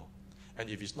court of law? And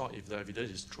if it's not, if the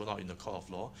evidence is thrown out in the court of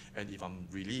law, and if I'm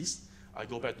released, I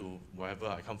go back to wherever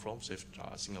I come from, say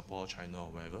Singapore, China,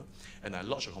 or wherever, and I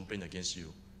lodge a complaint against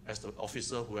you as the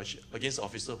officer who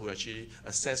actually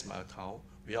accessed my account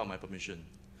without my permission.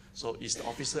 So is the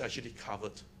officer actually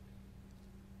covered?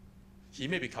 He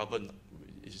may be covered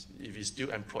if he's still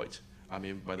employed,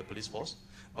 by the police force.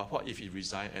 But what if he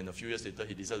resigned and a few years later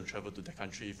he decided to travel to the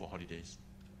country for holidays?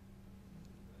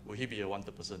 Will he be a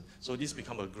wanted person? So this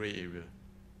become a gray area.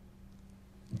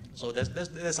 So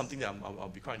that's something that I'll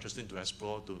be quite interested to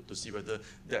explore to see whether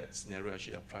that scenario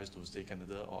actually applies to, say,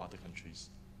 Canada or other countries.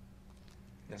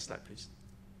 Next slide, please.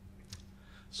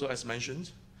 So as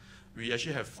mentioned, we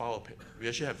actually have filed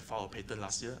a patent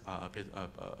last year, a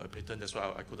patent. That's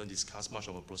why I couldn't discuss much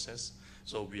of a process.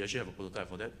 So we actually have a prototype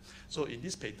for that. So in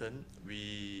this patent,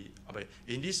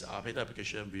 in this patent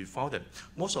application, we found that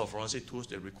most of forensic tools,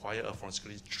 they require a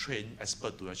forensically trained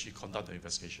expert to actually conduct the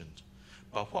investigation.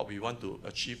 But what we want to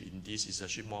achieve in this is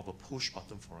actually more of a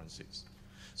push-button forensics.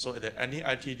 So that any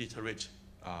IT literate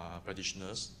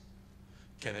practitioners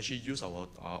can actually use our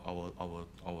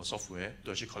software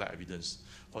to actually collect evidence.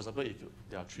 For example, if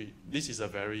there are this is a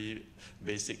very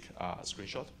basic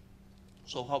screenshot.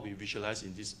 So how we visualize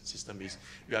in this system is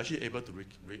we're actually able to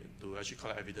actually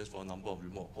collect evidence for a number of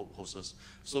remote hosts.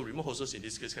 So remote hosts in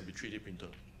this case can be 3D printer.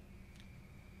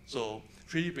 So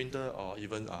 3D printer or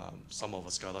even some of the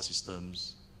SCADA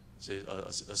systems, say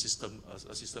a system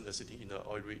that's sitting in the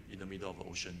oil rig in the middle of the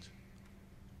ocean.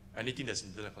 Anything that's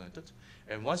internet connected.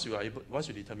 And once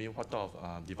you determine what type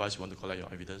of device you want to collect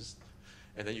your evidence,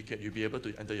 and then you'll be able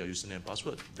to enter your username and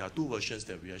password. There are 2 versions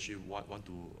that we actually want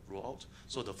to roll out.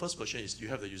 So the first version is you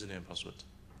have the username and password.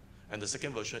 And the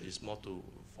second version is more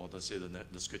for the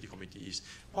security committee is,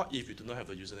 what if you do not have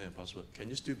the username and password? Can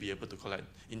you still be able to collect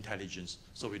intelligence?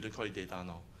 So we don't call it data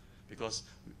now. Because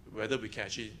whether we can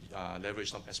actually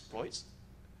leverage some exploits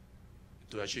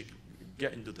to actually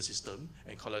get into the system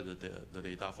and collect the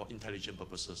data for intelligent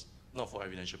purposes, not for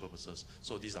evidential purposes.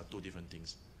 So these are 2 different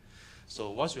things.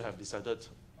 So once we have decided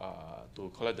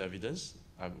to collect the evidence,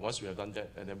 once we have done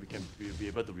that, and then we'll be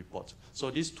able to report. So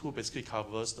this tool basically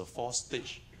covers the 4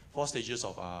 stages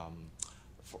of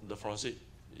the forensic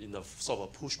in the sort of a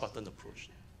push-button approach.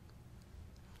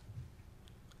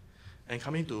 And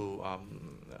coming to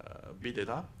big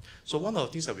data, so one of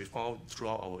the things that we found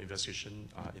throughout our investigation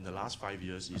in the last 5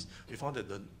 years is we found that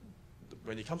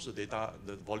when it comes to data,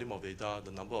 the volume of data,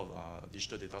 the number of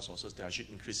digital data sources, they're actually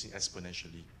increasing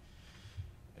exponentially.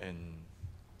 And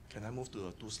can I move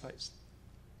to 2 slides?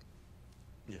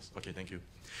 Yes, okay, thank you.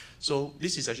 So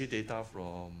this is actually data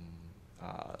from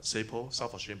SAPO,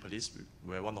 South Australian Police,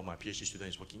 where one of my PhD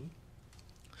students is working.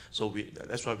 So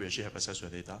that's why we actually have access to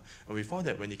the data. And we found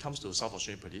that when it comes to South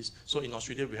Australian Police, so in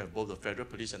Australia we have both the federal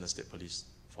police and the state police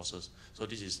forces. So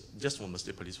this is just from the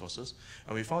state police forces.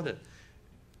 And we found that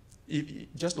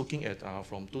just looking at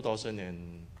from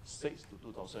 2006 to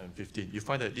 2015, you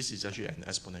find that this is actually an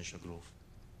exponential growth.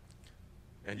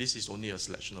 And this is only a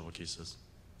selection of cases.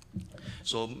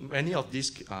 So many of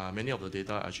the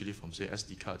data are actually from, say,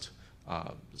 SD card,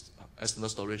 external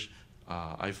storage,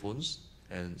 iPhones,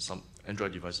 and some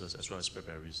Android devices, as well as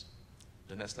BlackBerries.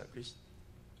 The next slide, please.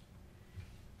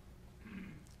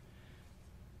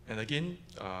 And again,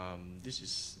 this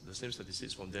is the same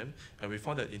statistics from them. And we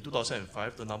found that in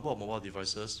 2005, the number of mobile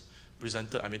devices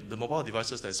presented, the mobile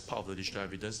devices that is part of the digital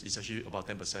evidence is actually about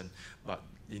 10%. But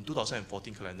in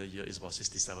 2014 calendar year, it's about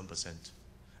 67%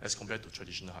 as compared to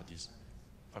traditional hard disks.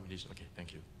 5 minutes, okay,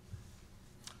 thank you.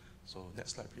 So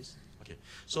next slide, please. Okay.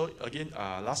 So again,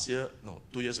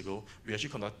 2 years ago, we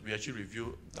actually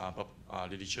reviewed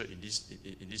literature in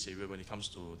this area when it comes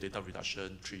to data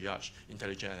reduction, triage,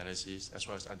 intelligent analysis, as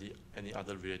well as any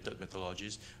other related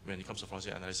methodologies when it comes to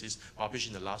forensic analysis, published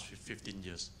in the last 15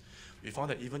 years. We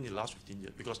found that even in the last 15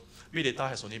 years, because big data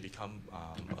has only become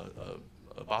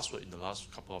a buzzword in the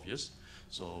last couple of years.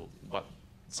 So, but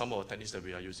some of the techniques that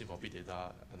we are using for big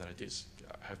data analytics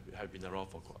have been around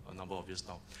for a number of years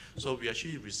now. So we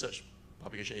actually researched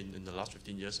publication in the last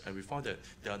 15 years, and we found that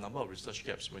there are a number of research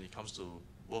gaps when it comes to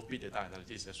both big data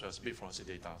analytics as well as big forensic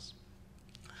data.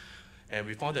 And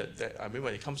we found that,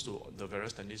 when it comes to the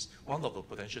various techniques, one of the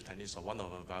potential techniques or one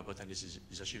of the viable techniques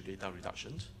is actually data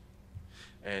reduction.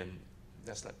 And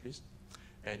next slide, please.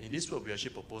 And in this work, we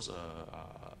actually propose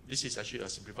this is actually a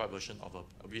simplified version of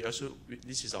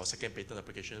this is our second patent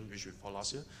application, which we filed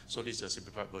last year. So this is a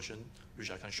simplified version, which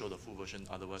I can show the full version,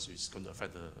 otherwise it's going to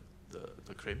affect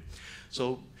the claim.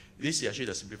 So this is actually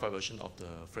the simplified version of the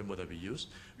framework that we use.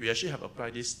 We actually have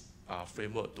applied this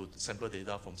framework to sample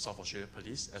data from South Australian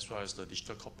Police, as well as the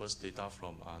digital corpus data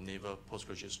from Naval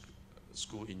Postgraduate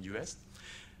School in US.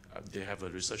 They have a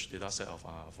research data set of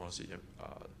forensic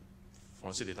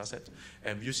data set.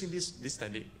 And using this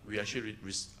technique, we actually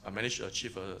managed to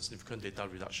achieve a significant data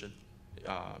reduction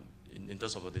in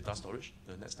terms of the data storage.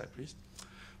 The next slide, please.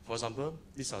 For example,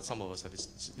 these are some of the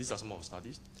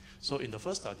studies. So in the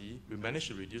first study, we managed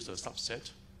to reduce the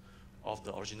subset of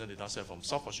the original data set from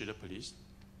South Australia Police.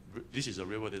 This is a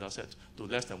real-world data set to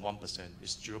less than 1%.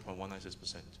 It's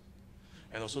 0.196%.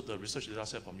 And also the research data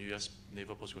set from US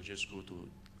Naval Postgraduate School to,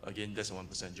 again, less than 1%,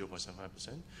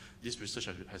 0.75%. This research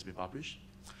has been published.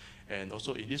 And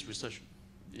also in this research,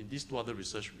 in these two other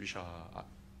research which are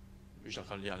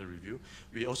currently under review,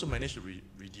 we also managed to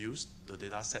reduce the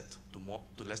data set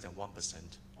to less than 1%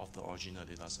 of the original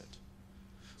data set.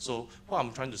 So what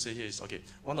I'm trying to say here is, okay,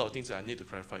 one of the things that I need to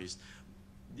clarify is,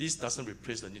 this doesn't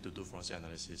replace the need to do forensic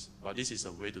analysis, but this is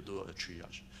a way to do a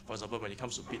triage. For example, when it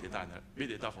comes to big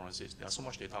data forensics, there's so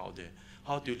much data out there.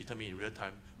 How do you determine in real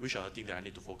time which are the things that I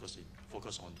need to focus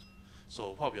on?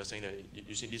 So what we are saying that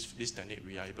using this technique,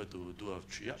 we are able to do a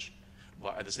triage,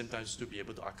 but at the same time still be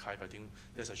able to archive. I think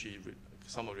that's actually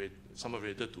some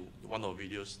related to one of the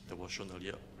videos that was shown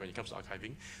earlier. When it comes to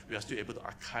archiving, we are still able to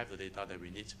archive the data that we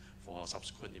need for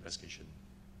subsequent investigation.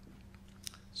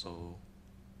 So,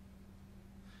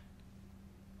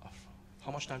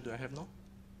 how much time do I have now?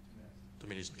 2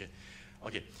 minutes, okay.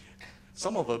 Okay.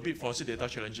 Some of the big forensic data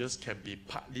challenges can be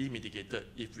partly mitigated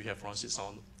if we have forensic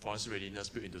readiness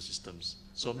built into systems.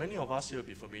 So many of us here will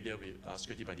be familiar with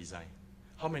security by design.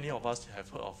 How many of us have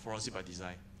heard of forensic by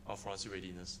design or forensic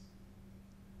readiness?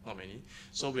 Not many.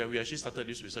 So we actually started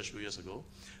this research 2 years ago.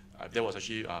 There was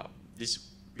actually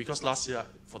because last year,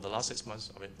 for the last 6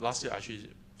 months, last year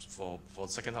actually, for the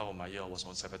second half of my year, I was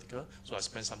on sabbatical, so I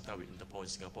spent some time with Interpol in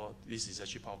Singapore. This is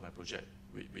actually part of my project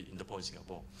with Interpol in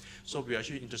Singapore. So we're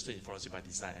actually interested in forensic by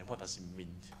design, and what does it mean?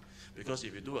 Because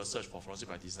if you do a search for forensic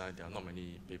by design, there are not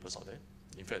many papers out there.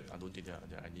 In fact, I don't think there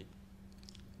are any.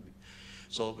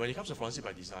 So when it comes to forensic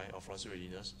by design or forensic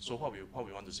readiness, so what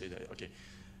we want to say that, okay,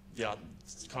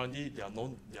 currently there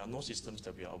are no systems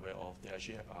that we are aware of that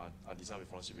actually are designed with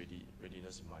forensic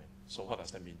readiness in mind. So what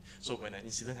does that mean? So when an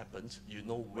incident happens, you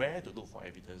know where to look for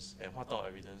evidence and what type of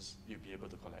evidence you'll be able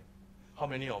to collect. How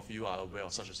many of you are aware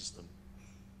of such a system?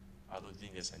 I don't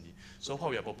think there's any. So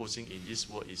what we are proposing in this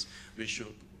work is we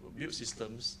should build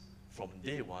systems from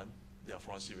day one that are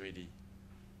forensic ready.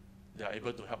 They are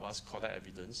able to help us collect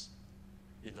evidence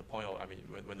in the point of,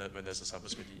 when there's a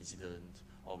cybersecurity incident,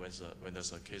 or when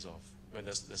there's a case of, when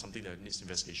there's something that needs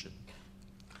investigation.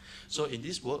 So in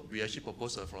this work, we actually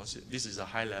propose this is a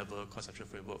high-level conceptual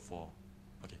framework for,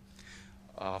 okay.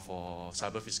 for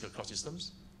cyber physical cloud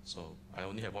systems. So I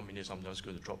only have 1 minute, so I'm just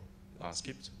going to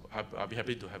skip. I'll be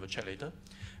happy to have a chat later.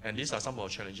 And these are some of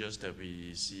the challenges that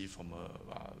we see from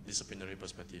a disciplinary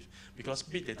perspective. Because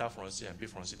big data forensic and big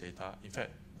forensic data, in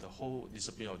fact, the whole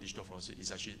discipline of digital forensic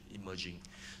is actually emerging.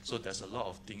 So there's a lot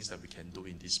of things that we can do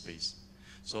in this space.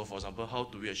 So for example, how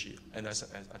do we actually, and as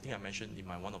I think I mentioned in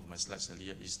one of my slides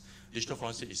earlier, is digital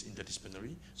forensic is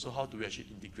interdisciplinary. So how do we actually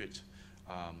integrate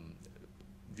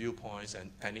viewpoints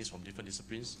and techniques from different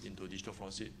disciplines into digital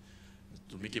forensic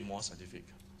to make it more scientific?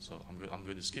 So I'm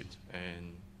going to skip.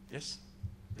 And yes,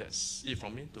 that's it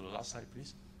from me. To the last slide,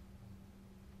 please.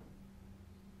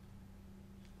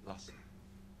 Last.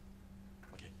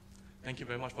 Okay. Thank you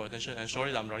very much for your attention. And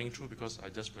sorry that I'm running through because I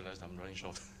just realized I'm running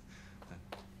short.